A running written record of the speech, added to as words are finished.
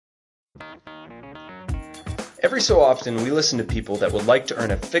Every so often, we listen to people that would like to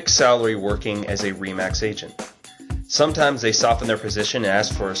earn a fixed salary working as a RE/MAX agent. Sometimes they soften their position and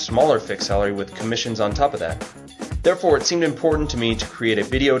ask for a smaller fixed salary with commissions on top of that. Therefore, it seemed important to me to create a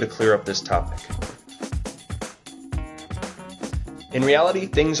video to clear up this topic. In reality,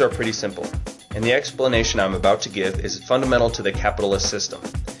 things are pretty simple, and the explanation I'm about to give is fundamental to the capitalist system.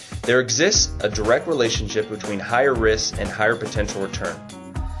 There exists a direct relationship between higher risk and higher potential return.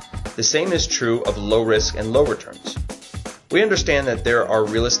 The same is true of low risk and low returns. We understand that there are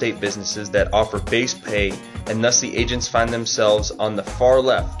real estate businesses that offer base pay, and thus the agents find themselves on the far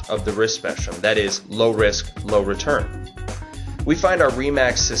left of the risk spectrum, that is, low risk, low return. We find our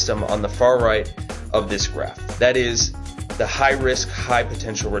RE/MAX system on the far right of this graph, that is, the high risk, high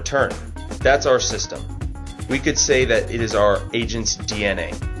potential return. That's our system. We could say that it is our agent's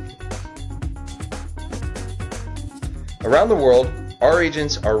DNA. Around the world, our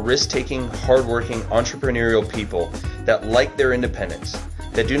agents are risk-taking, hard-working, entrepreneurial people that like their independence,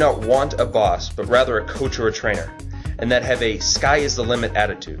 that do not want a boss, but rather a coach or a trainer, and that have a sky-is-the-limit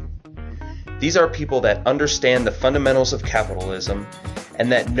attitude. These are people that understand the fundamentals of capitalism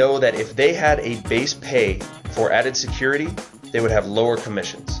and that know that if they had a base pay for added security, they would have lower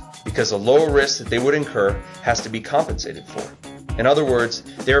commissions, because the lower risk that they would incur has to be compensated for. In other words,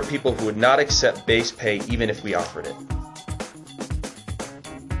 there are people who would not accept base pay even if we offered it.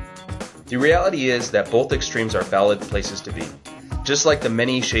 The reality is that both extremes are valid places to be, just like the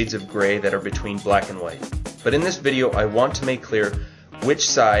many shades of gray that are between black and white. But in this video, I want to make clear which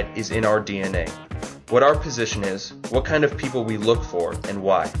side is in our DNA, what our position is, what kind of people we look for, and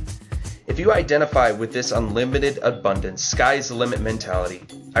why. If you identify with this unlimited abundance, sky's the limit mentality,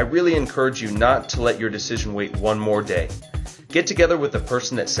 I really encourage you not to let your decision wait one more day. Get together with the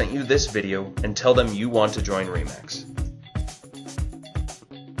person that sent you this video and tell them you want to join RE/MAX.